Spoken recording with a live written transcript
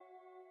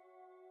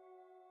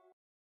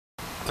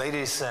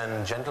Ladies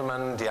and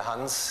gentlemen, dear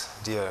Hans,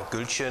 dear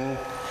Gülchen,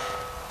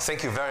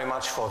 thank you very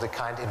much for the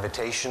kind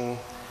invitation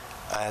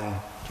and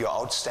your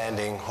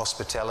outstanding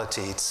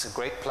hospitality. It's a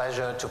great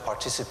pleasure to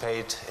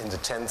participate in the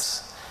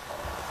 10th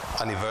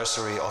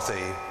anniversary of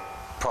the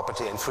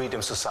Property and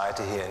Freedom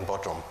Society here in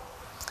Bottrum.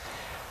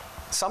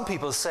 Some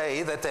people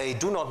say that they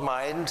do not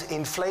mind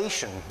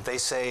inflation. They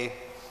say,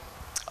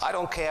 I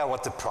don't care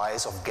what the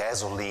price of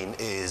gasoline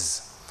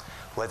is,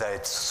 whether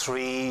it's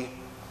 3,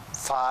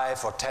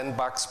 5 or 10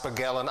 bucks per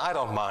gallon, I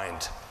don't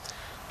mind.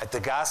 At the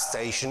gas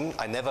station,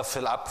 I never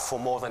fill up for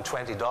more than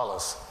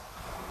 $20.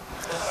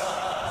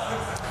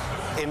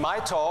 In my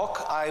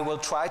talk, I will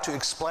try to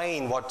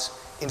explain what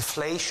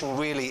inflation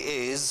really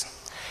is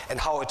and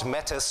how it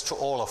matters to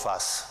all of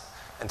us.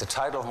 And the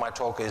title of my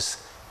talk is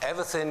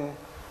Everything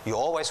You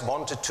Always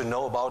Wanted to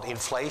Know About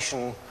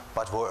Inflation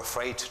but Were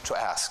Afraid to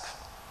Ask.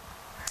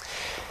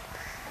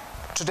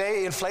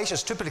 Today, inflation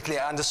is typically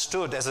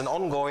understood as an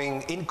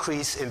ongoing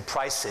increase in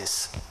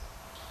prices.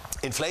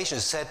 Inflation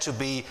is said to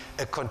be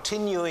a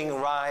continuing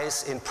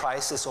rise in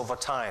prices over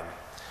time.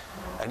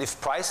 And if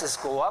prices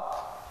go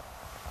up,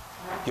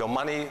 your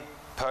money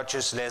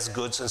purchases less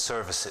goods and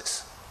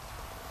services.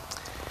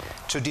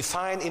 To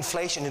define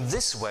inflation in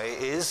this way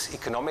is,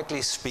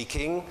 economically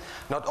speaking,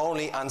 not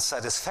only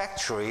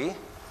unsatisfactory,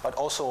 but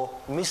also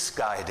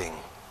misguiding.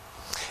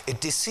 It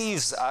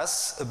deceives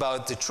us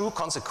about the true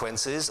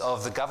consequences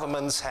of the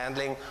government's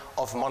handling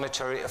of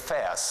monetary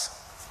affairs.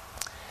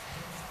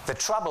 The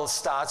trouble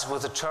starts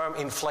with the term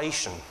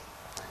inflation,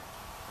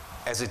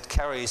 as it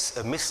carries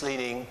a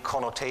misleading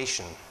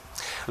connotation.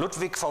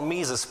 Ludwig von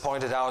Mises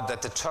pointed out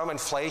that the term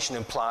inflation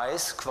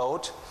implies,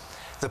 quote,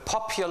 the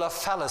popular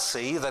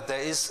fallacy that there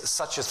is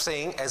such a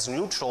thing as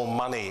neutral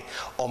money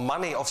or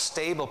money of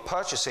stable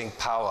purchasing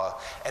power,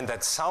 and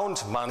that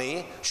sound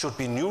money should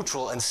be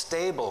neutral and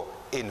stable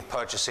in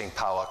purchasing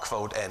power,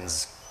 quote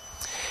ends.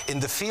 In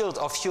the field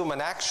of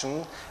human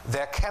action,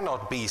 there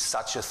cannot be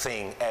such a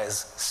thing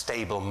as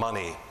stable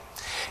money.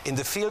 In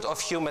the field of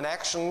human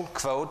action,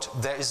 quote,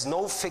 there is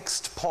no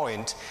fixed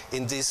point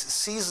in this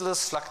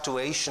ceaseless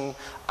fluctuation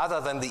other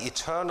than the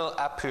eternal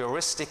a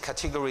prioristic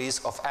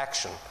categories of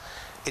action.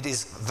 It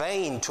is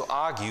vain to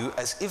argue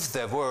as if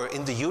there were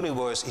in the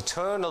universe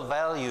eternal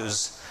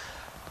values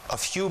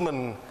of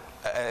human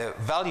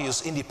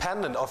values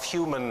independent of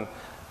human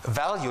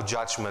value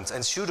judgments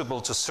and suitable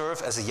to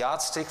serve as a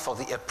yardstick for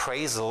the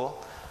appraisal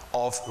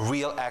of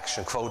real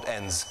action, quote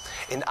ends.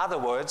 In other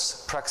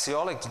words,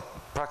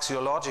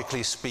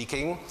 praxeologically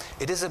speaking,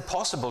 it is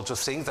impossible to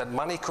think that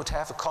money could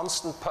have a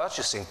constant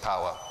purchasing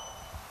power.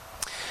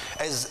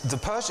 As the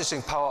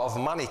purchasing power of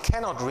money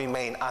cannot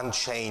remain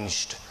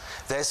unchanged,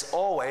 there's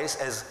always,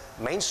 as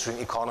mainstream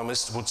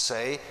economists would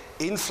say,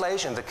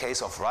 inflation in the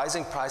case of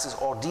rising prices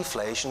or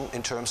deflation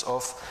in terms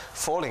of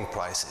falling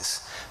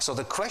prices. So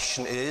the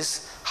question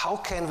is, how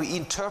can we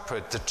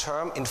interpret the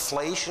term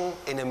inflation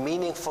in a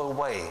meaningful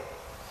way?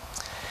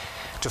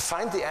 To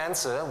find the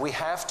answer, we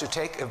have to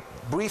take a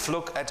brief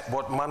look at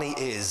what money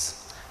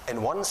is.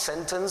 And one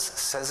sentence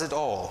says it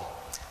all.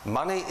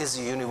 Money is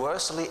a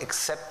universally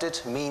accepted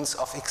means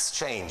of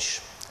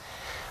exchange.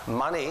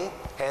 Money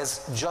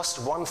has just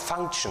one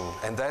function,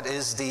 and that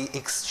is the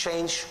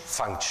exchange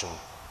function.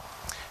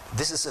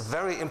 This is a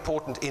very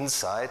important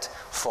insight,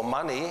 for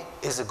money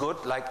is a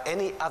good like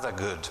any other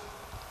good.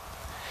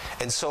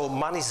 And so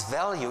money's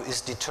value is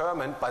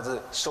determined by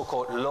the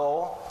so-called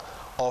law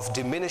of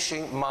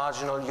diminishing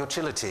marginal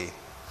utility.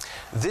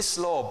 This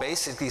law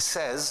basically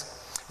says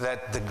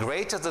that the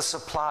greater the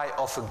supply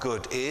of a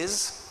good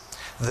is,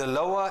 the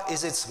lower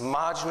is its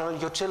marginal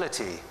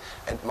utility.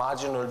 And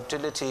marginal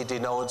utility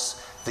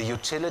denotes the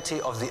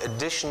utility of the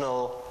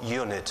additional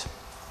unit.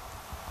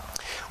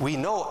 We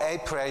know a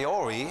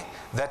priori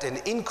that an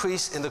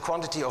increase in the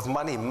quantity of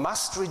money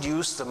must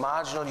reduce the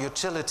marginal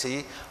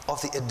utility of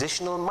the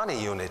additional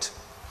money unit.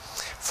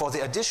 For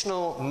the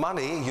additional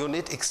money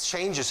unit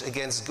exchanges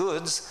against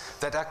goods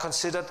that are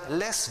considered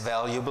less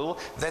valuable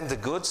than the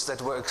goods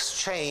that were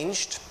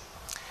exchanged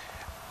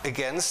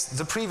against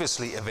the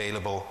previously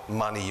available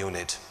money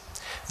unit.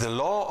 The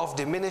law of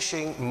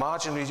diminishing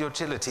marginal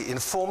utility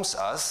informs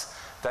us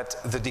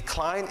that the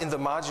decline in the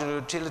marginal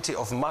utility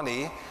of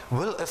money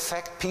will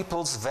affect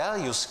people's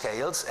value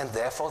scales and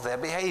therefore their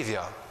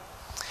behavior.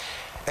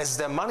 As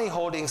their money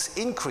holdings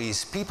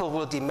increase, people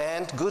will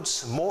demand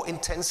goods more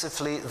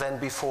intensively than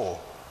before.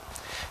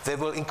 They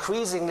will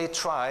increasingly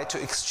try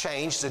to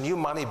exchange the new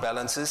money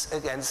balances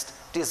against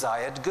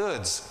desired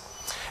goods.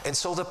 And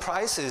so the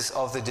prices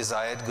of the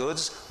desired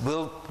goods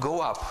will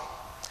go up.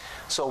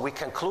 So we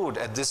conclude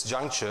at this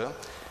juncture,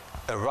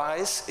 a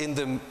rise in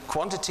the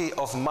quantity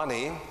of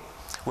money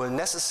will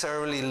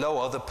necessarily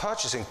lower the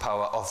purchasing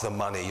power of the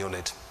money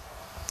unit.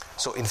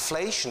 So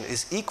inflation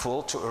is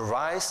equal to a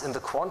rise in the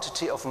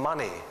quantity of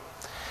money.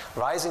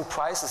 Rising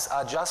prices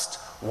are just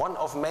one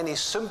of many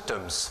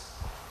symptoms,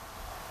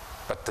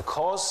 but the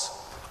cause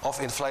of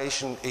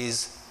inflation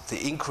is the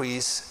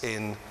increase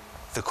in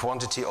the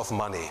quantity of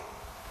money.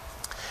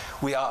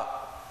 We are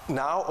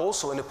now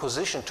also in a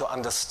position to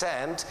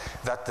understand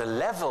that the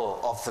level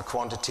of the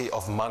quantity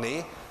of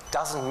money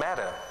doesn't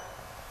matter.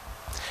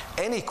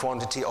 Any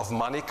quantity of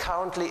money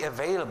currently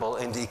available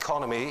in the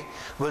economy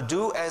will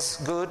do as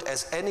good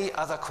as any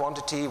other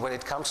quantity when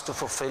it comes to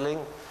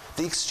fulfilling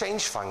the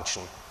exchange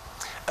function.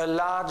 A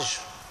large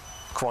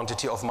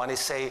quantity of money,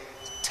 say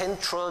 10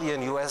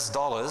 trillion US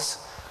dollars,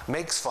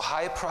 makes for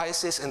high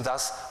prices and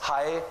thus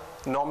high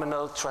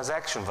nominal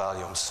transaction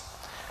volumes.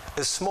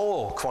 A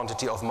small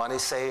quantity of money,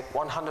 say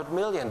 $100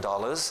 million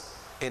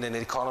in an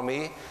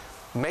economy,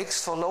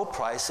 makes for low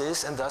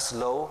prices and thus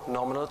low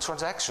nominal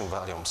transaction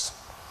volumes.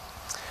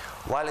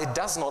 While it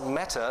does not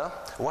matter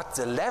what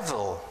the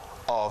level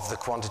of the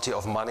quantity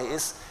of money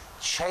is,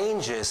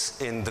 changes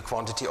in the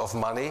quantity of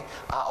money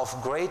are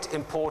of great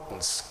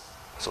importance.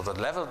 So the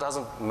level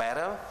doesn't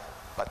matter,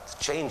 but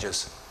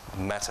changes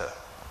matter.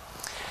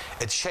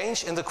 A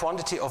change in the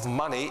quantity of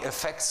money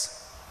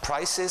affects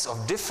prices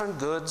of different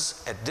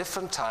goods at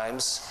different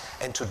times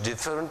and to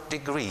different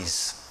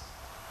degrees.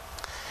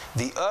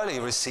 The early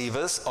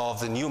receivers of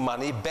the new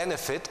money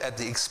benefit at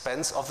the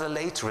expense of the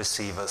late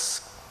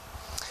receivers.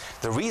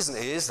 The reason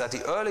is that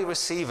the early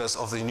receivers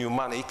of the new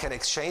money can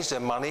exchange their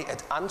money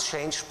at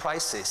unchanged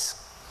prices.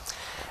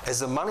 As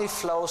the money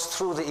flows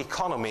through the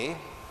economy,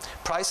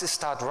 prices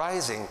start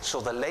rising, so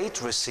the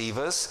late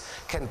receivers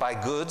can buy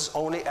goods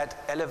only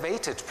at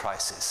elevated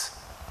prices.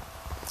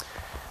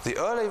 The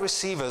early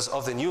receivers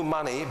of the new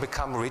money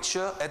become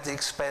richer at the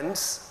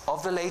expense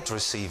of the late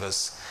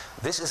receivers.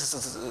 This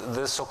is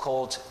the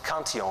so-called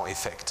Cantillon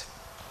effect.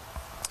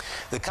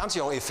 The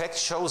Cantillon effect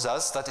shows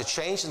us that a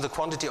change in the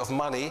quantity of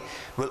money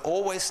will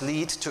always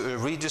lead to a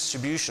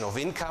redistribution of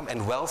income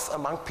and wealth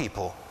among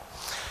people.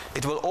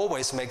 It will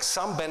always make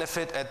some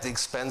benefit at the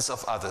expense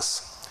of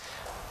others.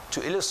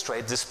 To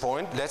illustrate this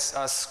point, let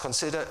us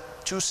consider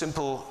two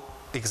simple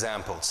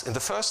examples. In the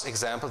first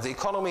example, the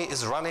economy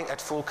is running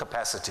at full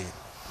capacity.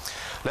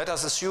 Let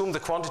us assume the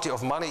quantity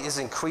of money is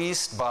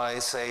increased by,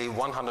 say,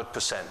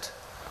 100%.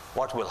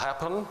 What will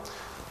happen?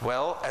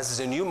 Well, as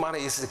the new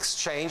money is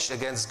exchanged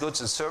against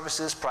goods and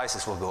services,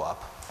 prices will go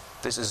up.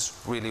 This is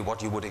really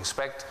what you would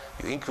expect.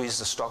 You increase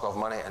the stock of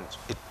money and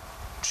it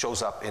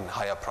shows up in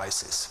higher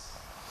prices.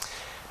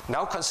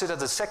 Now consider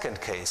the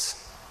second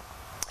case.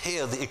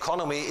 Here the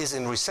economy is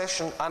in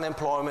recession,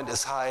 unemployment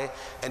is high,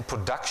 and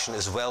production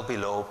is well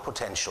below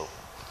potential.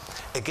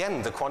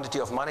 Again, the quantity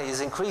of money is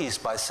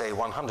increased by, say,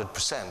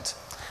 100%.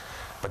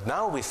 But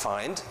now we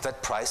find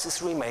that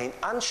prices remain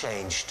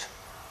unchanged.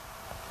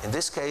 In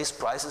this case,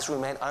 prices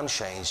remain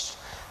unchanged.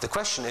 The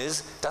question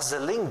is, does the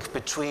link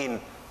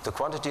between the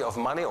quantity of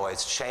money or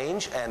its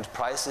change and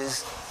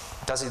prices,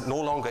 does it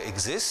no longer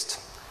exist?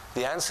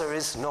 The answer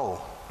is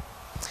no.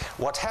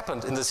 What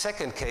happened in the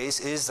second case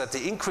is that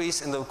the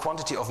increase in the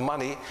quantity of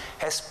money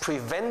has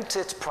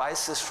prevented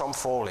prices from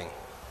falling.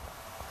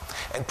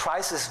 And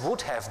prices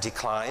would have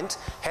declined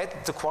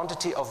had the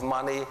quantity of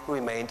money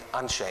remained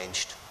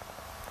unchanged.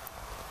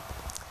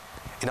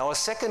 In our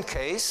second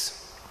case,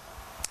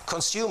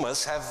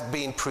 consumers have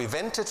been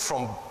prevented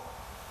from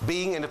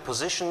being in a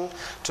position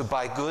to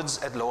buy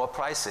goods at lower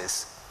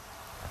prices.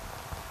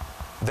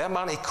 Their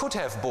money could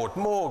have bought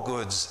more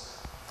goods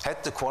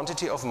had the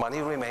quantity of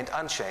money remained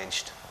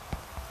unchanged.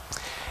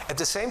 At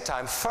the same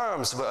time,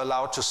 firms were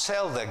allowed to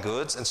sell their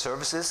goods and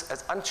services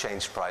at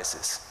unchanged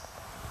prices.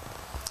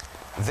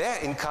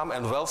 Their income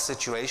and wealth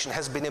situation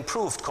has been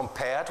improved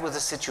compared with the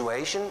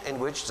situation in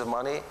which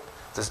the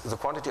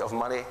quantity of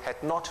money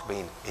had not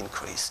been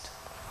increased.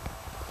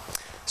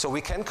 So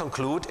we can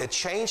conclude a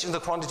change in the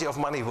quantity of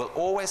money will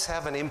always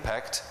have an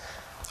impact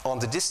on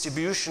the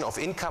distribution of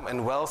income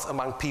and wealth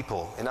among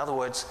people. In other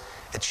words,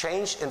 a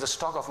change in the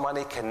stock of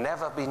money can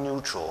never be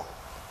neutral.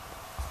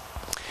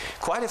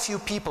 Quite a few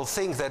people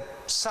think that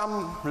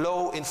some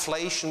low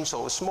inflation,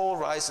 so a small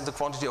rise in the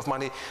quantity of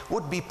money,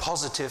 would be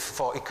positive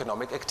for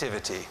economic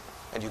activity.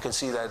 And you can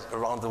see that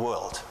around the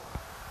world.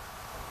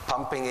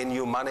 Pumping in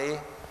new money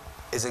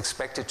is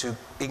expected to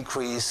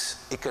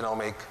increase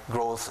economic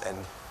growth and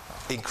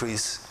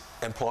increase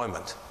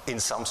employment in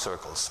some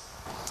circles.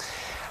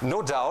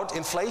 No doubt,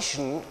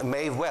 inflation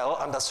may well,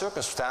 under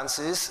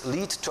circumstances,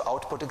 lead to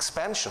output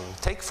expansion.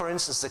 Take, for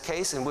instance, the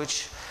case in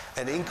which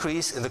an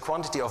increase in the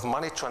quantity of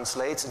money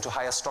translates into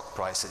higher stock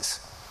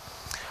prices.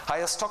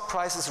 Higher stock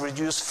prices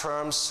reduce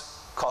firms'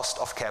 cost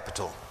of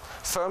capital.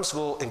 Firms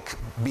will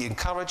be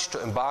encouraged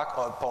to embark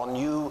upon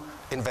new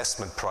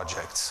investment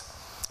projects.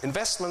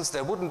 Investments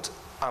they wouldn't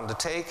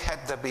undertake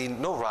had there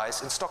been no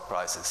rise in stock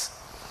prices.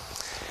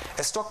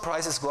 As stock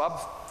prices go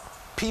up,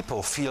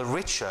 people feel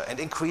richer and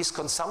increase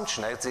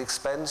consumption at the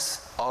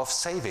expense of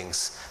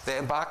savings. They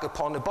embark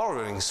upon a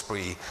borrowing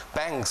spree.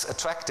 Banks,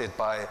 attracted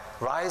by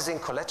rising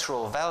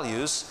collateral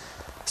values,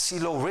 see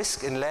low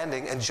risk in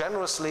lending and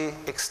generously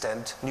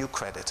extend new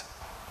credit.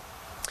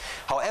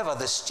 However,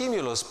 the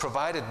stimulus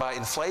provided by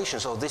inflation,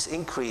 so this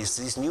increase,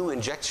 this new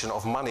injection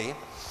of money,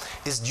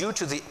 is due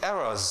to the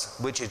errors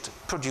which it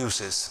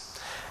produces.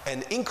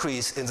 An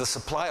increase in the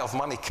supply of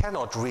money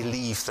cannot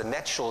relieve the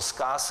natural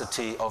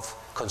scarcity of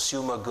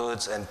consumer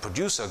goods and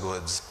producer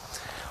goods.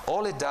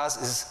 All it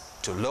does is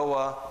to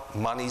lower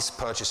money's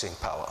purchasing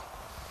power.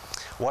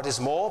 What is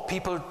more,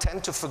 people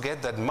tend to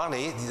forget that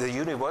money, the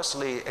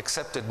universally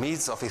accepted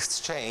means of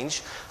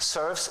exchange,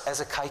 serves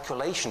as a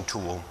calculation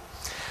tool.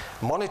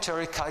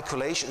 Monetary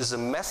calculation is a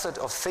method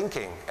of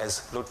thinking,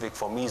 as Ludwig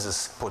von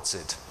Mises puts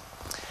it.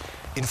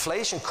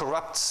 Inflation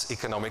corrupts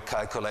economic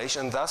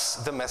calculation, and thus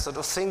the method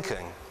of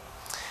thinking.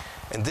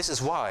 And this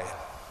is why.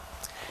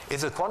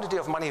 If the quantity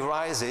of money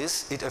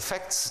rises, it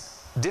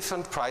affects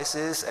different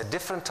prices at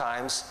different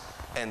times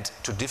and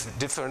to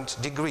different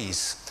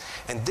degrees.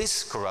 And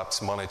this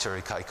corrupts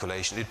monetary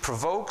calculation. It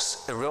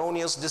provokes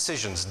erroneous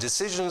decisions,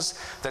 decisions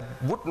that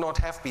would not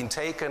have been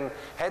taken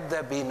had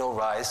there been no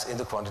rise in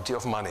the quantity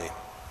of money.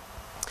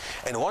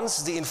 And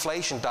once the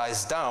inflation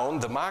dies down,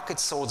 the market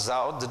sorts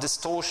out the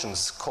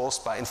distortions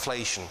caused by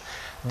inflation.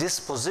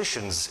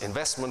 Dispositions,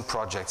 investment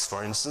projects,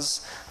 for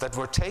instance, that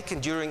were taken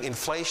during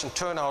inflation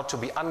turn out to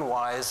be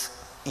unwise,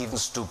 even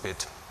stupid.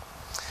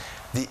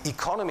 The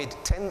economy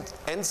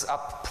ends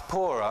up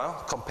poorer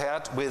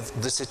compared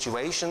with the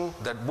situation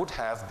that would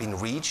have been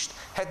reached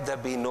had there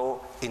been no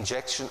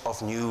injection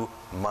of new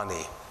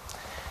money.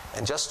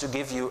 And just to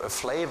give you a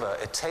flavor,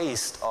 a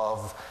taste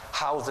of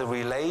how the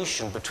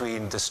relation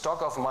between the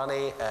stock of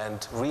money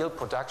and real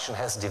production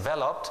has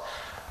developed,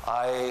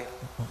 I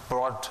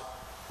brought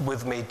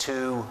with me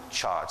two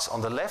charts.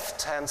 On the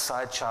left-hand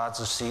side charts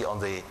you see on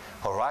the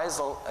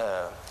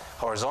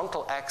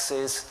horizontal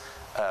axis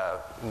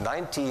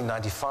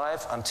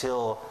 1995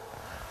 until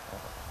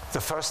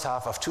the first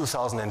half of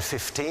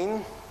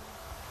 2015,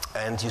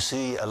 and you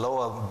see a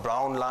lower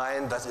brown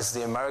line, that is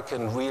the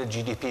American real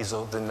GDP,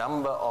 so the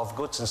number of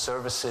goods and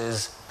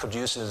services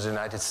produced in the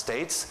United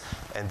States,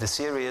 and the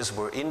series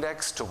were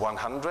indexed to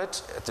 100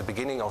 at the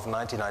beginning of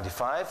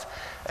 1995,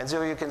 and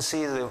so you can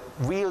see the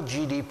real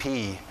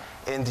GDP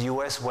in the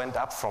US went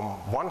up from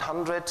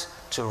 100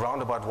 to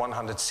around about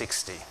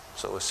 160,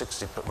 so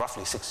a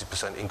roughly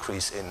 60%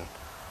 increase in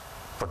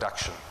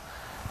production.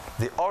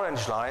 The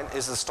orange line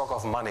is the stock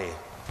of money.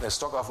 The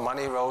stock of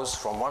money rose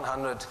from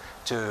 100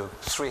 to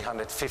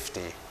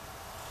 350.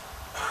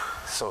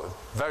 So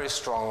a very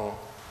strong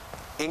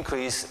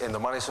increase in the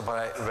money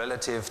supply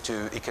relative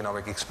to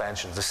economic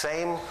expansion. The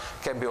same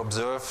can be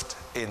observed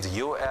in the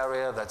euro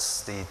area.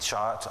 That's the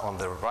chart on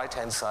the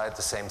right-hand side,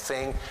 the same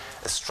thing.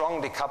 A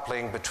strong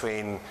decoupling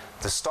between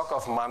the stock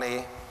of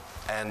money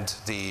and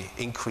the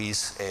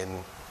increase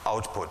in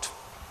output.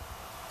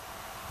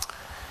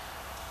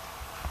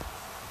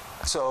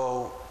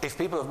 So if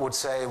people would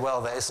say,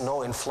 well, there is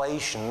no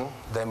inflation,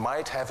 they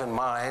might have in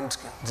mind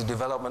the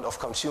development of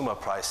consumer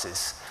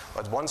prices.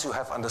 But once you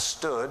have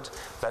understood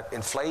that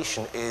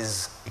inflation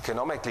is,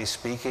 economically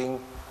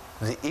speaking,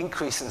 the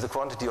increase in the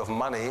quantity of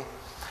money,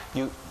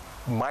 you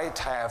might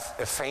have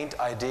a faint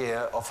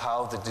idea of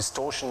how the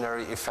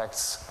distortionary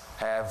effects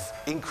have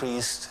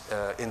increased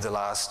in the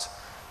last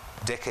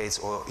decades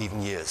or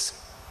even years.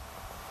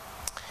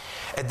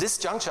 At this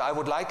juncture, I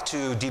would like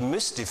to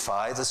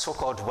demystify the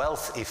so-called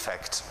wealth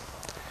effect,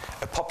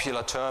 a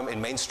popular term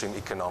in mainstream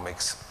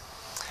economics.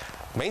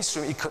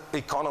 Mainstream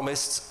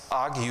economists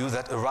argue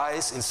that a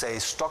rise in, say,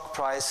 stock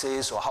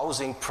prices or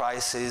housing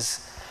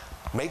prices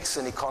makes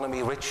an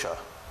economy richer.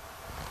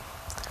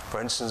 For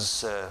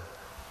instance,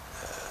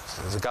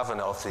 the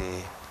governor of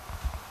the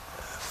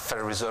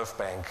Federal Reserve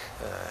Bank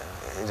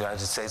in the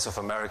United States of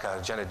America,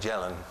 Janet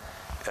Yellen,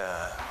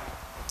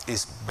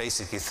 is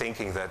basically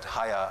thinking that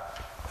higher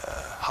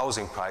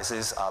housing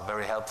prices are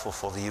very helpful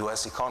for the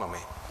US economy.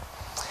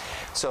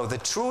 So the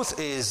truth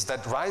is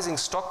that rising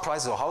stock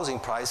prices or housing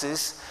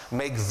prices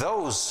make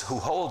those who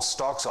hold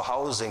stocks or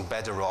housing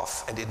better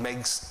off, and it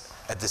makes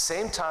at the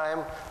same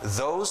time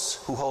those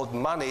who hold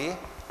money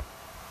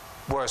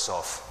worse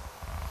off.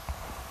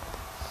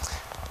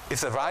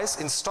 If the rise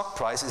in stock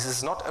prices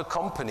is not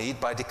accompanied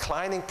by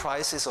declining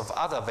prices of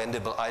other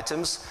vendible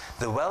items,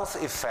 the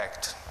wealth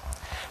effect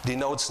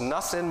denotes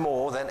nothing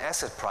more than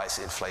asset price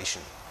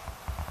inflation.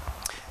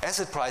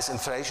 Asset price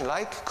inflation,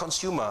 like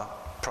consumer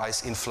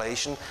price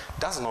inflation,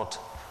 does not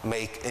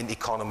make an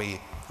economy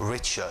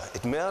richer.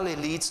 It merely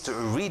leads to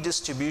a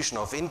redistribution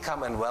of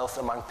income and wealth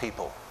among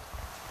people.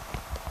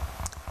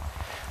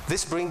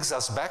 This brings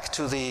us back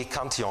to the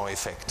Cantillon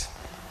effect.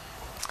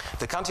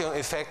 The Cantillon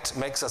effect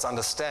makes us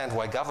understand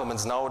why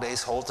governments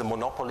nowadays hold the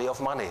monopoly of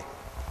money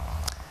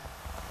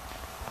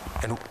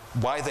and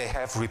why they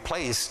have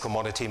replaced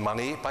commodity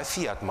money by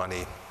fiat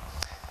money.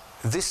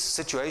 This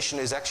situation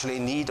is actually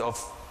in need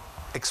of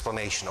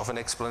an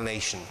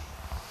explanation.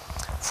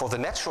 For the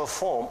natural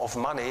form of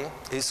money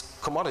is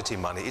commodity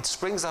money. It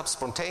springs up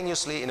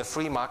spontaneously in a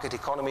free market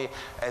economy,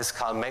 as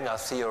Karl Menger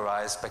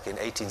theorized back in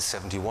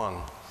 1871.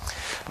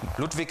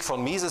 Ludwig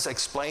von Mises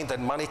explained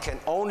that money can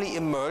only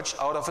emerge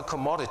out of a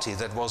commodity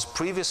that was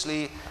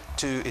previously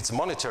to its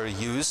monetary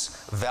use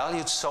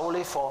valued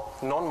solely for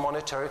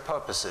non-monetary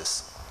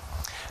purposes.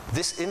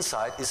 This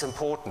insight is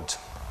important,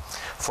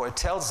 for it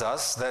tells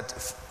us that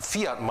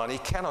fiat money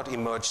cannot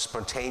emerge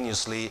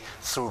spontaneously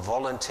through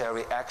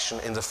voluntary action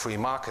in the free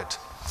market.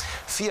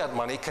 Fiat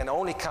money can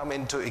only come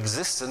into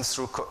existence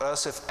through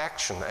coercive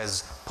action,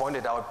 as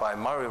pointed out by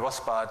Murray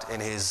Rothbard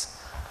in his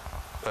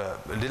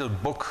little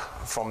book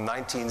from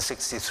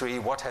 1963,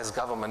 What Has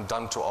Government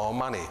Done to Our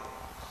Money?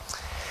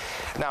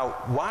 Now,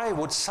 why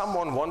would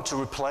someone want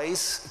to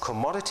replace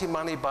commodity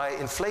money by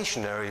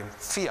inflationary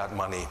fiat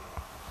money?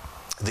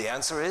 The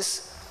answer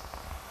is,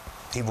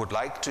 he would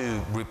like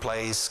to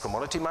replace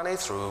commodity money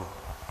through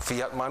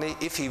fiat money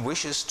if he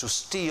wishes to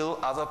steal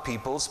other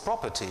people's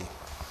property.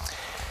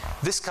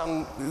 This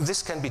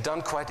can be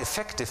done quite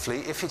effectively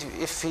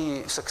if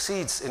he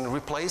succeeds in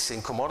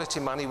replacing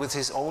commodity money with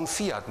his own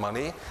fiat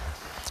money,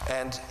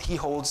 and he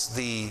holds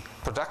the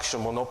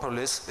production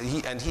monopolist,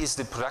 he is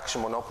the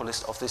production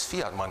monopolist of this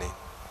fiat money.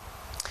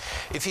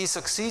 If he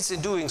succeeds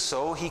in doing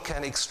so, he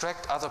can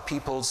extract other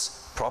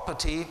people's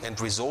property and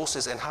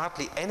resources, and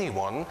hardly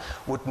anyone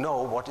would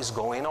know what is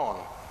going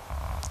on.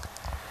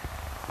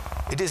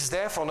 It is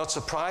therefore not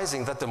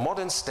surprising that the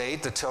modern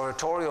state, the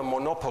territorial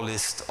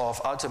monopolist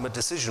of ultimate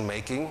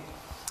decision-making,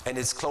 and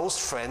its close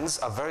friends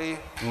are very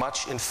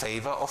much in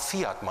favor of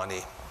fiat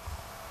money.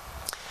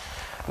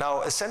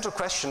 Now, a central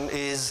question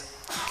is,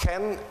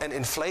 can an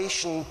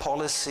inflation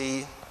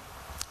policy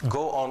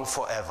go on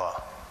forever?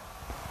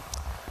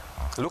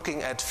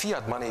 Looking at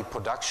fiat money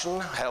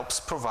production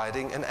helps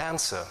providing an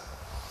answer.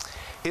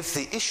 If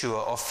the issuer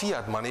of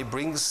fiat money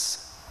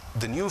brings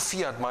the new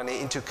fiat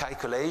money into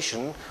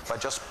calculation by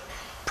just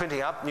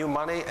printing up new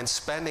money and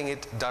spending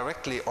it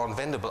directly on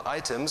vendable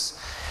items,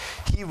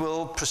 he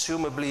will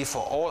presumably,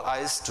 for all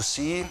eyes to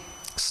see,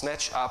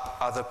 snatch up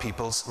other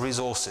people's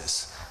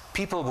resources.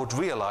 People would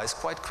realize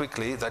quite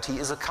quickly that he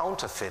is a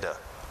counterfeiter,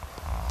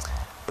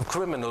 a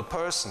criminal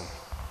person.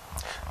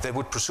 They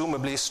would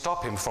presumably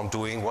stop him from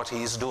doing what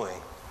he is doing.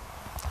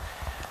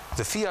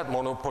 The fiat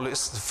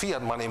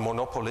money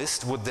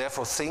monopolist would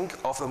therefore think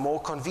of a more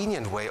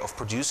convenient way of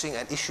producing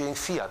and issuing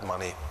fiat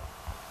money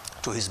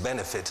to his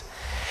benefit.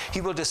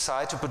 He will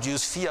decide to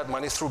produce fiat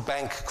money through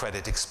bank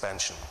credit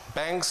expansion.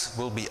 Banks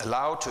will be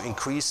allowed to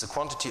increase the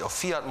quantity of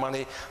fiat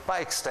money by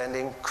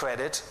extending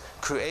credit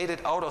created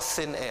out of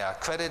thin air,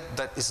 credit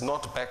that is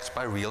not backed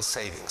by real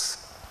savings.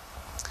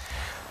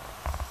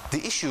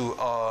 The issue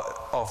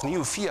of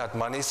new fiat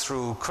money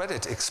through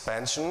credit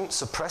expansion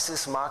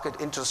suppresses market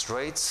interest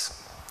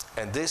rates,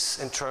 and this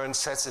in turn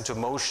sets into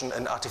motion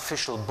an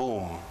artificial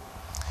boom.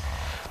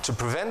 To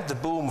prevent the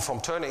boom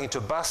from turning into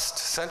bust,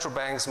 central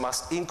banks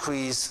must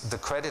increase the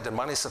credit and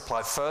money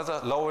supply further,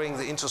 lowering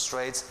the interest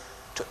rates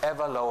to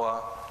ever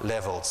lower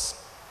levels.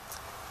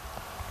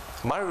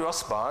 Murray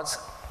Rothbard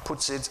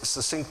puts it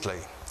succinctly,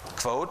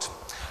 quote,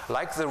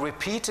 "Like the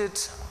repeated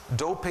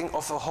doping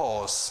of a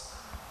horse,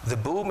 the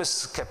boom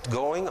is kept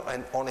going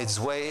and on its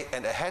way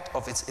and ahead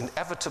of its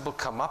inevitable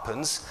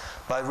comeuppance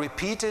by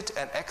repeated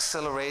and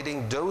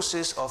accelerating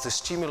doses of the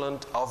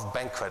stimulant of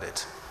bank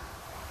credit."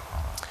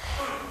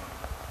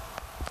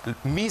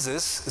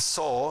 Mises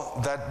saw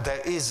that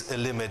there is a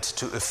limit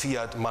to a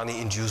fiat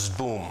money-induced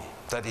boom,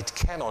 that it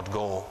cannot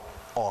go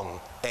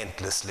on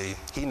endlessly.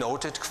 He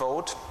noted,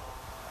 quote,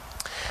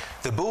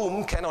 "The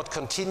boom cannot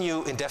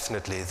continue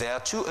indefinitely. There are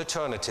two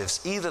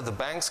alternatives. Either the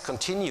banks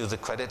continue the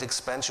credit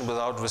expansion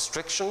without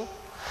restriction,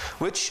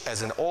 which,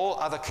 as in all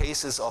other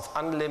cases of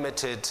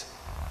unlimited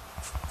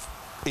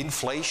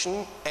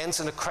inflation, ends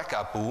in a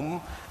crack-up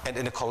boom and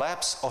in a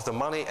collapse of the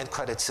money and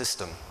credit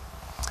system.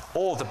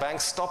 Or the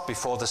banks stop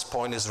before this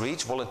point is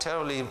reached,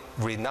 voluntarily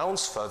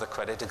renounce further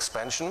credit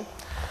expansion,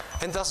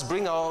 and thus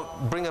bring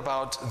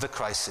about the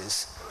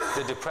crisis.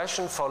 The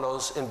depression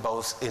follows in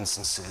both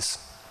instances."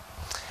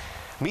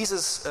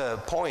 Mises'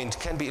 point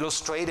can be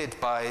illustrated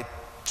by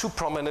two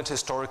prominent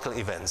historical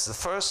events. The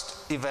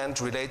first event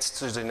relates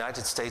to the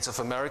United States of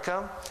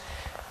America.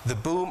 The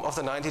boom of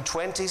the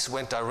 1920s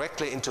went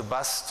directly into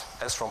bust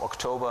as from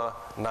October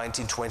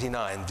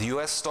 1929. The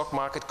US stock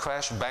market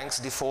crashed, banks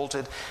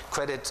defaulted,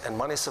 credit and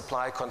money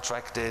supply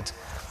contracted,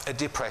 a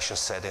depression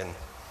set in.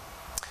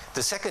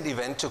 The second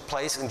event took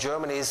place in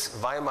Germany's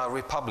Weimar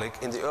Republic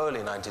in the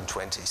early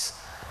 1920s.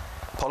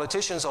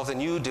 Politicians of the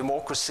new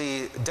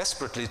democracy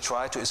desperately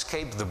tried to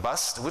escape the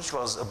bust which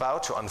was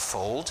about to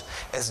unfold,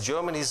 as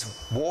Germany's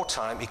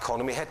wartime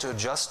economy had to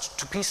adjust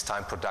to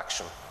peacetime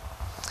production.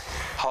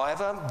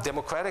 However,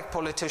 democratic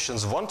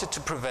politicians wanted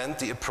to prevent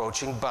the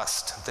approaching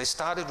bust. They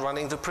started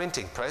running the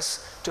printing press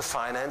to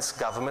finance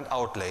government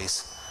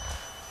outlays.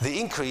 The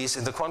increase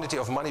in the quantity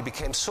of money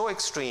became so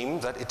extreme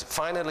that it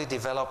finally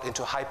developed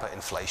into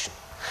hyperinflation.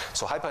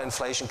 So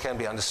hyperinflation can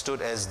be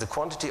understood as the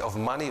quantity of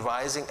money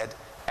rising at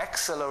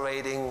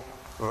accelerating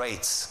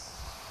rates.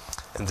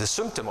 And the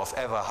symptom of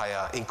ever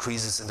higher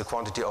increases in the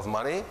quantity of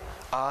money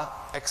are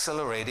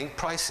accelerating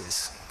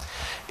prices.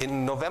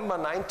 In November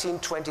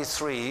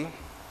 1923,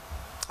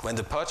 when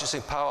the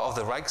purchasing power of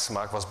the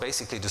Reichsmark was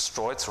basically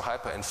destroyed through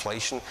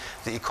hyperinflation,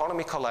 the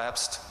economy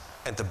collapsed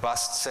and the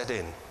bust set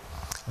in.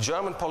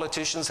 German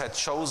politicians had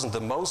chosen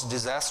the most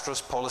disastrous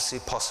policy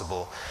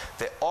possible.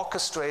 They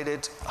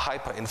orchestrated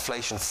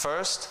hyperinflation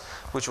first,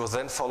 which was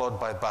then followed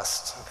by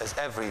bust, as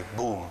every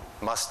boom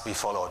must be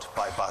followed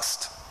by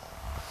bust.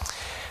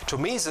 To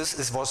Mises,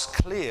 it was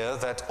clear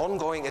that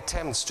ongoing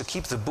attempts to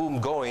keep the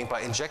boom going by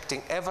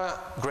injecting ever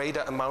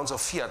greater amounts of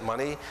fiat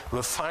money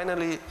will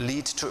finally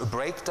lead to a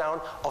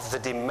breakdown of the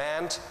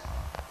demand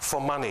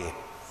for money.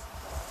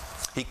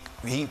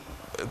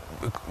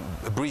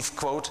 A brief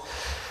quote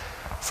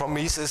from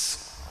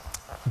Mises: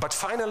 "But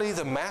finally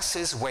the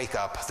masses wake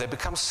up. They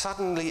become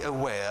suddenly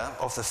aware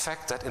of the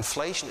fact that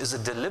inflation is a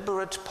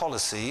deliberate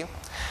policy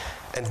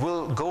and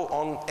will go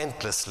on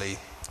endlessly.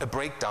 A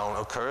breakdown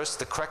occurs,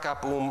 the cracker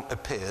boom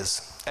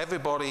appears.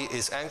 Everybody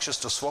is anxious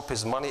to swap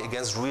his money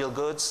against real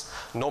goods,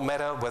 no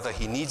matter whether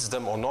he needs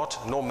them or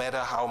not, no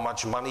matter how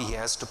much money he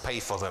has to pay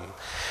for them.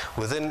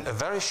 Within a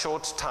very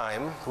short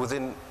time,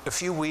 within a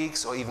few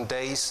weeks or even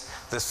days,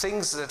 the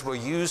things that were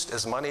used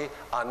as money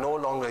are no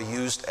longer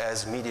used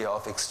as media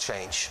of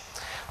exchange.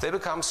 They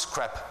become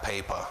scrap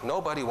paper.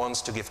 Nobody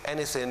wants to give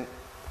anything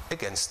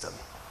against them."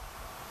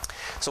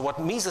 So what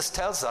Mises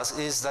tells us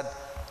is that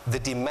the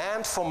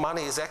demand for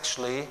money is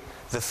actually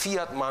the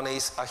fiat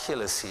money's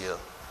Achilles heel.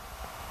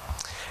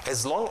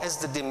 As long as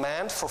the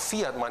demand for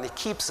fiat money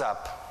keeps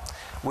up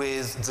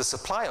with the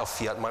supply of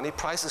fiat money,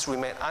 prices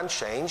remain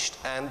unchanged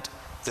and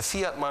the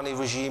fiat money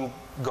regime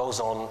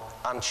goes on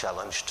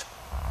unchallenged.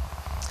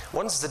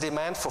 Once the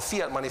demand for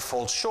fiat money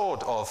falls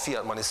short of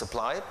fiat money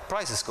supply,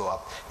 prices go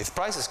up. If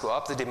prices go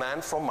up, the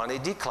demand for money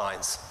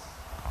declines.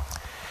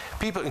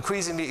 People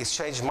increasingly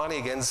exchange money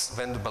against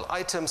vendible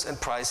items and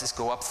prices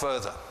go up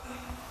further.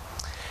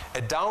 A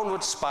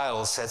downward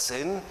spiral sets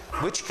in,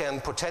 which can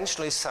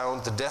potentially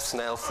sound the death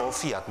knell for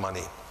fiat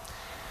money.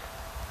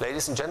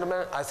 Ladies and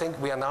gentlemen, I think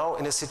we are now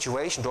in a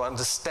situation to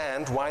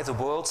understand why the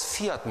world's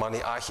fiat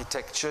money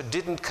architecture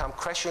didn't come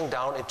crashing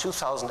down in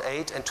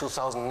 2008 and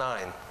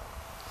 2009.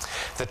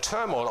 The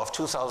turmoil of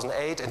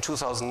 2008 and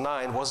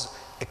 2009 was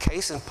a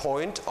case in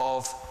point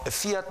of a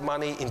fiat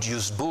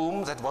money-induced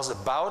boom that was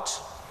about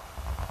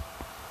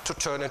to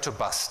turn into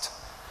bust.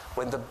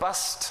 When the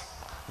bust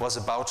was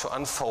about to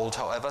unfold,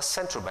 however,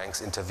 central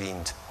banks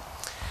intervened.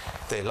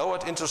 They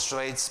lowered interest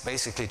rates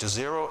basically to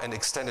zero and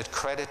extended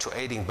credit to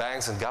aiding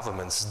banks and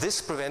governments.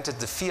 This prevented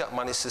the fiat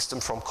money system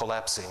from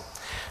collapsing.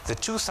 The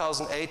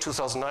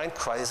 2008-2009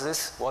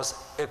 crisis was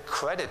a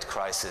credit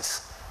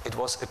crisis. It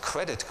was a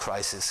credit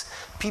crisis.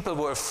 People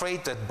were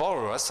afraid that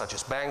borrowers, such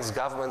as banks,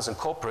 governments, and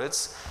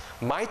corporates,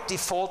 might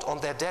default on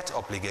their debt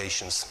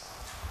obligations.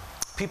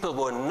 People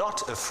were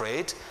not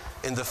afraid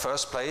in the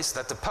first place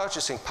that the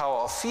purchasing power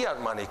of fiat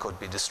money could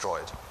be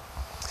destroyed.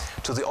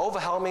 To the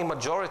overwhelming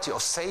majority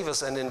of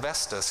savers and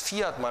investors,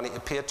 fiat money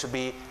appeared to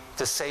be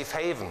the safe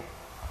haven.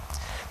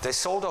 They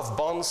sold off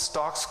bonds,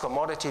 stocks,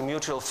 commodity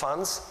mutual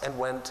funds and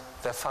went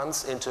their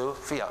funds into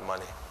fiat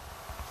money.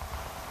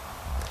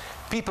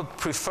 People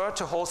prefer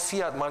to hold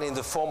fiat money in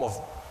the form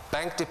of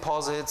bank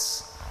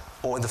deposits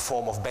or in the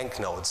form of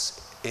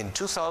banknotes. In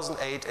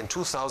 2008 and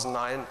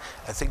 2009,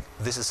 I think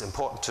this is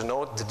important to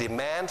note, the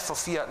demand for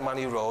fiat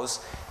money rose,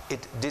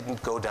 it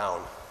didn't go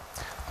down.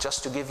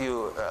 Just to give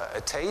you a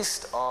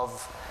taste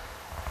of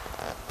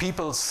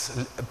people's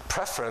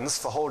preference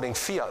for holding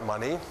fiat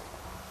money,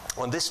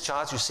 on this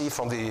chart you see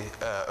from the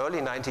early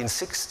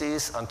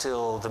 1960s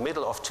until the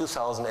middle of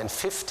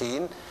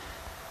 2015,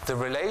 the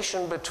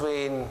relation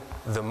between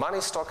the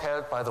money stock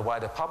held by the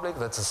wider public,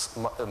 that's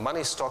a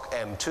money stock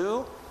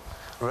M2,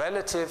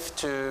 relative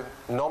to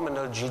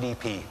nominal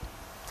GDP.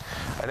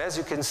 And as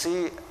you can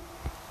see,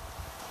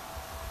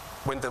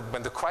 when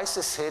the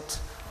crisis hit,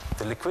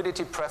 the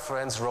liquidity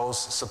preference rose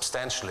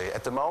substantially.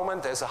 At the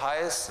moment, there's the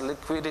highest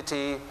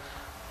liquidity,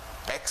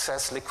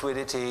 excess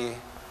liquidity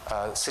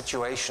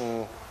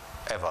situation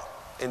ever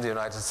in the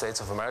United States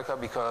of America,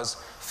 because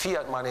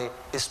fiat money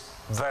is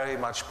very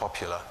much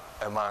popular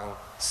among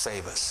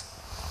savers.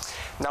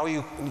 Now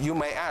you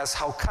may ask,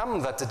 how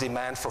come that the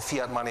demand for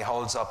fiat money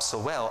holds up so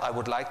well? I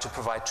would like to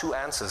provide two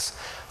answers.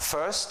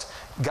 First,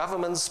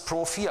 government's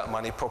pro-fiat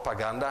money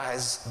propaganda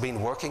has been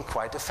working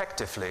quite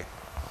effectively.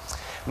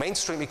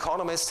 Mainstream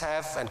economists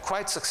have, and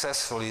quite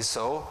successfully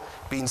so,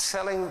 been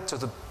selling to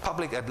the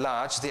public at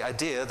large the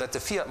idea that the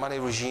fiat money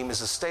regime is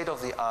a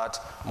state-of-the-art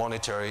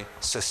monetary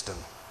system.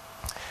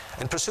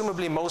 And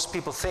presumably most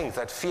people think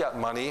that fiat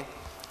money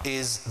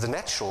is the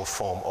natural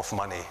form of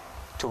money,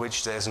 to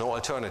which there is no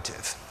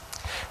alternative.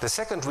 The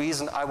second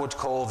reason I would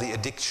call the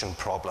addiction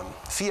problem.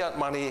 Fiat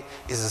money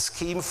is a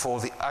scheme for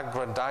the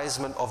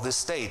aggrandizement of the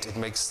state. It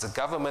makes the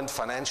government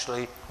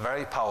financially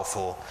very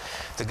powerful.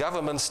 The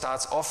government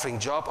starts offering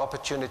job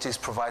opportunities,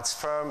 provides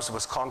firms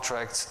with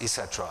contracts,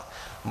 etc.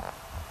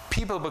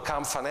 People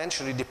become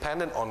financially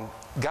dependent on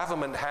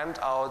government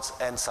handouts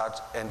and such,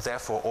 and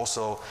therefore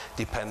also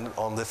dependent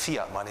on the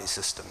fiat money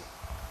system.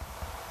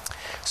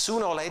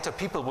 Sooner or later,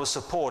 people will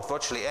support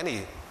virtually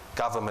any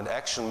government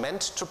action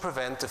meant to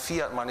prevent the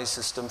fiat money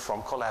system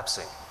from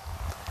collapsing.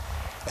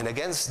 And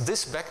against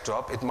this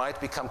backdrop, it might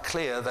become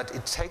clear that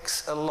it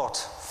takes a lot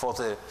for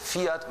the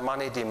fiat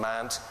money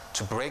demand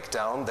to break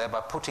down, thereby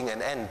putting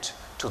an end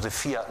to the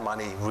fiat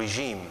money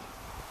regime.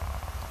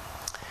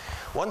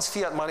 Once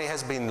fiat money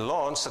has been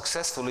launched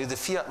successfully, the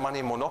fiat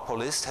money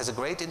monopolist has a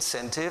great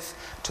incentive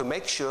to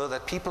make sure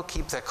that people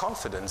keep their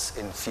confidence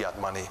in fiat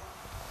money.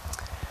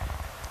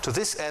 To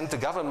this end, the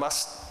government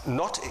must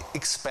not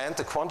expand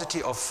the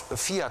quantity of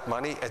fiat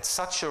money at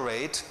such a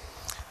rate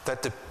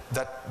that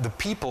the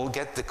people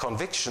get the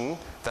conviction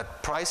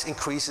that price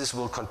increases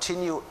will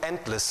continue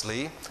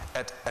endlessly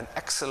at an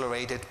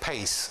accelerated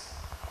pace.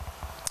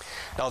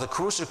 Now, the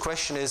crucial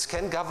question is,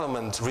 can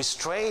government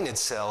restrain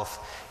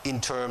itself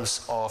in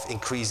terms of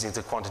increasing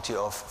the quantity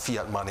of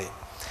fiat money?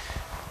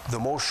 The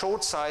more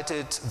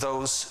short-sighted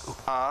those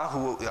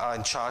who are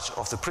in charge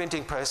of the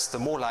printing press, the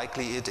more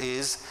likely it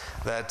is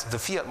that the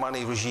fiat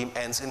money regime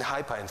ends in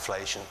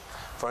hyperinflation.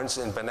 For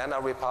instance, in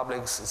banana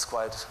republics, it's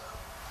quite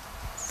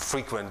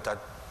frequent that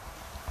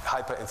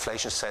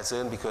hyperinflation sets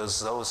in because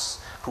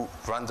those who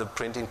run the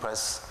printing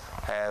press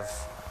have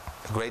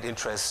a great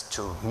interest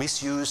to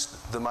misuse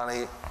the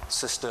money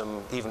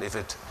system, even if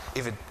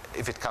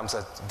it comes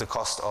at the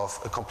cost of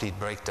a complete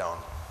breakdown.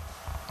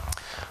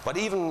 But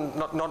even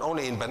not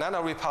only in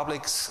banana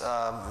republics,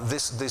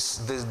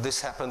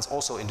 this happens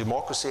also in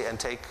democracy, and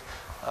take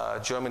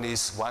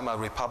Germany's Weimar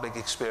Republic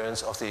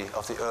experience of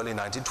the early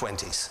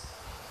 1920s.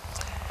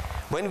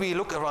 When we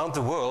look around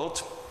the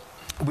world,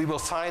 we will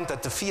find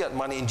that the fiat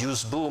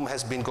money-induced boom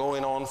has been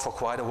going on for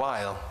quite a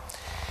while.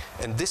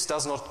 And this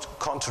does not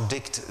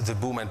contradict the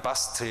boom and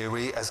bust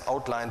theory as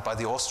outlined by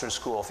the Austrian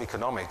School of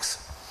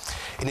Economics.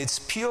 In its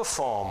pure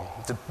form,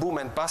 the boom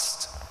and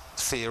bust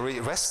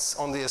theory rests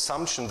on the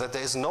assumption that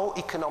there is no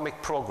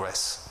economic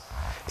progress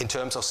in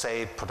terms of,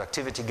 say,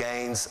 productivity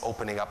gains,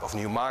 opening up of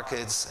new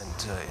markets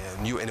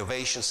and new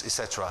innovations,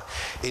 etc.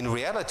 In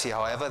reality,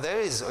 however, there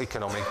is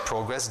economic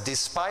progress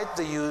despite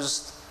the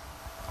use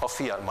of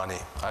fiat money,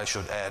 I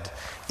should add.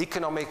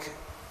 Economic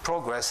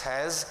progress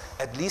has,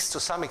 at least to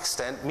some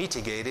extent,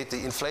 mitigated the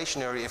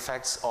inflationary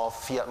effects of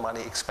fiat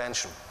money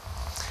expansion.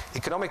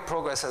 Economic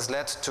progress has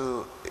led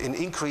to an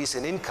increase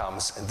in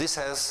incomes, and this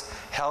has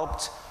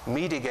helped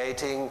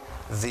mitigating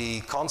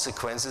the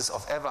consequences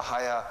of ever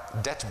higher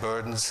debt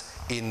burdens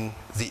in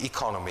the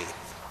economy.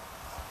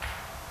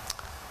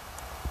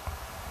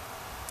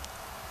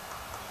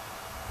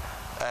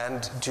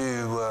 And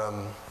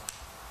to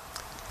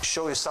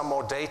show you some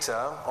more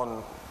data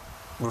on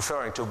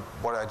referring to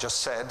what I just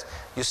said,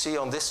 you see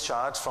on this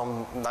chart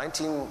from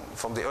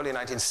the early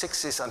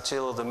 1960s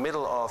until the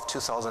middle of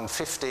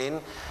 2015,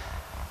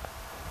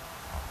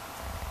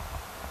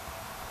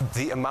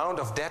 the amount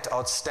of debt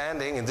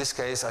outstanding. In this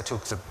case, I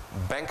took the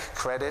bank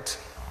credit,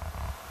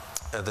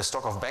 the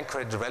stock of bank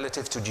credit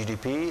relative to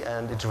GDP,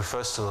 and it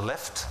refers to the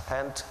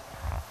left-hand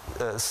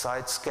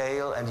side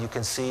scale, and you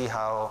can see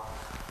how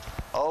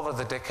over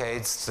the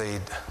decades the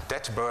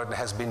debt burden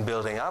has been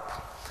building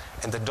up.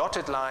 And the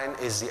dotted line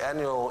is the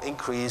annual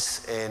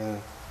increase in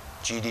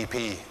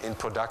GDP, in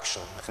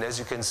production. And as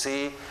you can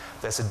see,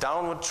 there's a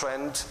downward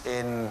trend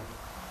in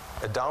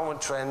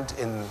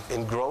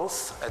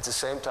growth, at the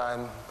same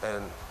time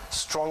a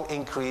strong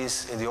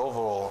increase in the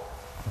overall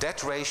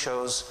debt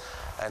ratios,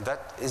 and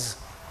that is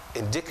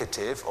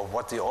indicative of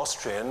what the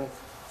Austrian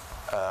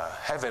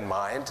have in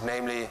mind,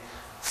 namely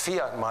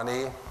fiat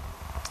money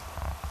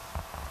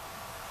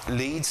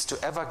leads to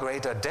ever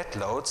greater debt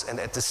loads, and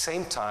at the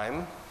same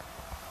time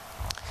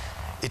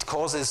it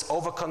causes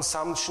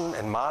overconsumption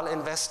and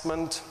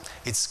malinvestment.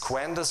 It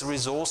squanders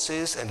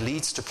resources and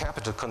leads to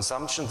capital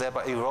consumption,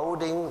 thereby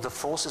eroding the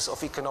forces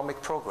of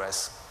economic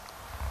progress,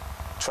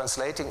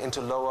 translating into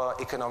lower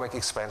economic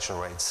expansion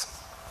rates.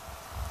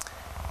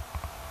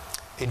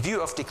 In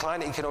view of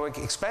declining economic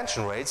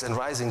expansion rates and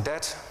rising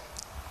debt,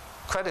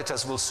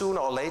 creditors will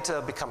sooner or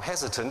later become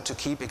hesitant to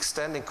keep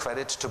extending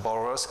credit to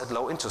borrowers at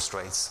low interest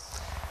rates.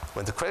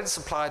 When the credit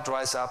supply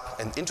dries up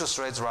and interest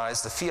rates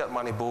rise, the fiat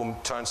money boom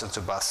turns into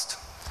bust.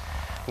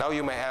 Now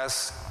you may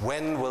ask,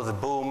 when will the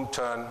boom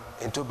turn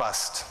into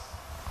bust?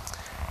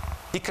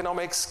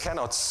 Economics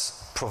cannot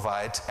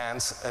provide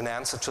an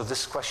answer to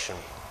this question.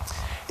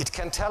 It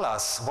can tell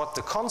us what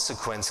the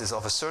consequences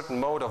of a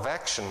certain mode of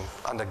action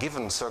under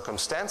given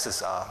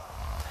circumstances are,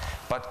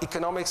 but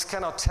economics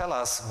cannot tell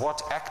us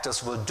what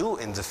actors will do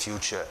in the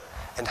future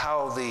and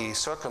how the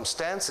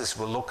circumstances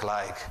will look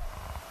like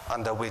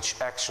under which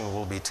action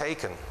will be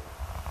taken.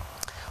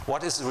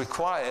 What is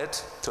required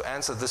to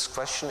answer this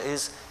question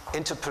is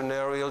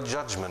entrepreneurial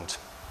judgment.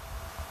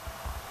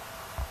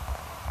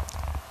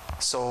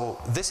 So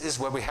this is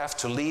where we have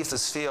to leave the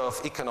sphere of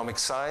economic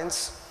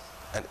science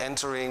and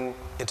entering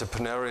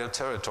entrepreneurial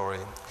territory.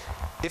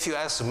 If you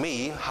ask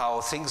me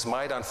how things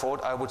might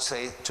unfold, I would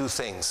say two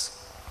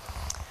things.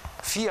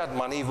 Fiat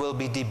money will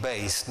be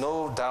debased,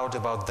 no doubt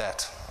about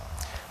that.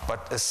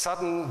 But a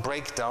sudden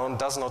breakdown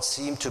does not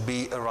seem to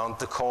be around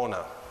the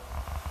corner.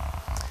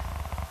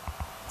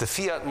 The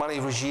fiat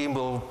money regime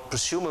will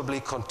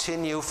presumably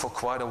continue for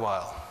quite a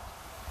while.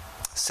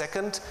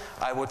 Second,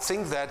 I would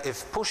think that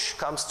if push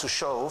comes to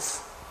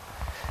shove,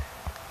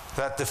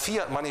 that the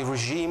fiat money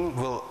regime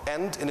will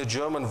end in a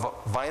German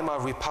Weimar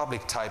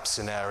Republic type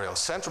scenario.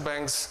 Central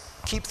banks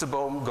keep the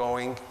boom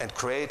going and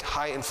create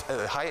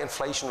high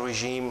inflation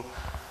regime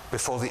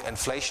before the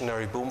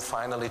inflationary boom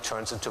finally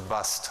turns into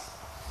bust.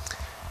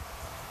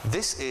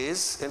 This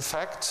is, in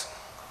fact,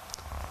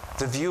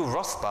 the view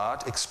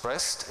Rothbard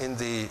expressed in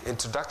the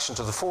introduction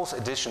to the 4th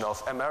edition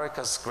of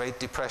America's Great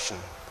Depression.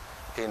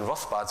 In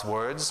Rothbard's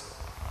words,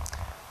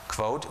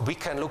 quote, "We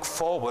can look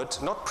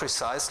forward not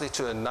precisely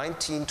to a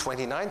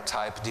 1929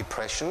 type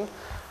depression,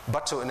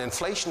 but to an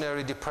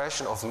inflationary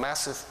depression of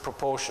massive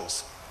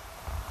proportions."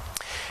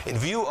 In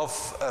view of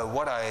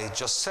what I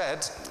just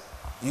said,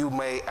 you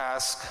may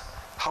ask,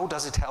 how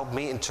does it help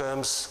me in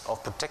terms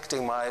of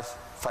protecting my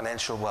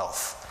financial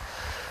wealth?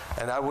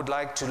 And I would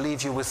like to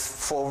leave you with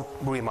 4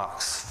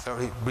 remarks,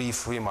 very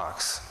brief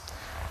remarks.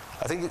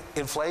 I think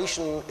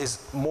inflation is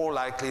more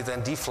likely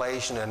than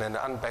deflation in an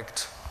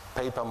unbacked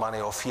paper money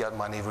or fiat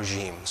money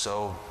regime.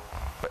 So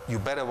you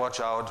better watch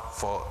out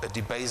for a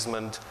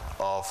debasement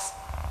of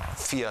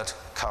fiat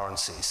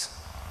currencies.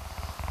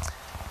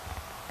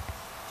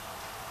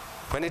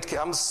 When it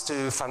comes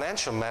to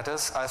financial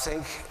matters, I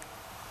think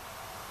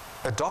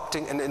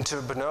adopting an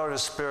entrepreneurial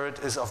spirit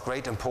is of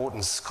great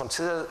importance.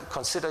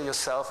 Consider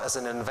yourself as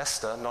an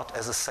investor, not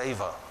as a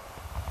saver.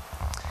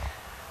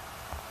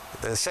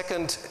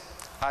 Second,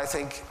 I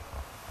think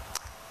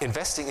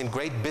investing in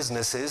great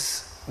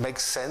businesses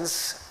makes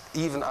sense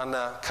even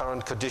under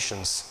current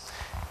conditions.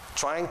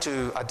 Trying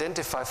to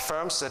identify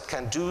firms that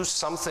can do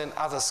something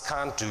others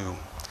can't do,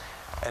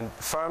 and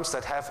firms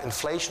that have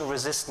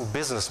inflation-resistant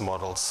business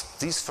models.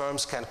 These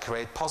firms can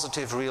create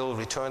positive real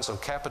returns on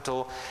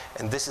capital,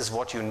 and this is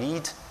what you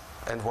need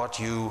and what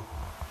you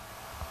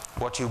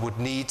would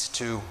need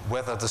to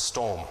weather the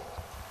storm.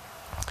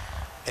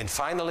 And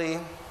finally,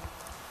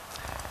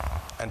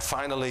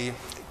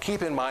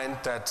 keep in mind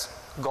that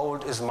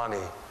gold is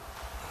money.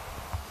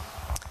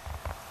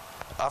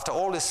 After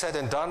all is said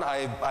and done,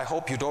 I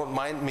hope you don't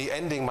mind me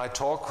ending my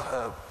talk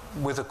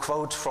with a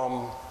quote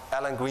from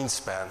Alan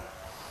Greenspan.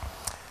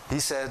 He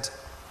said,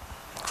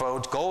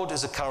 quote, "Gold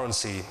is a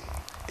currency.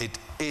 It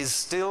is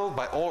still,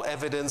 by all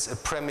evidence, a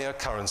premier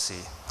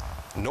currency.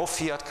 No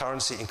fiat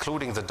currency,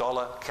 including the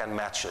dollar, can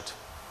match it."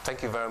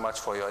 Thank you very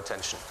much for your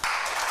attention.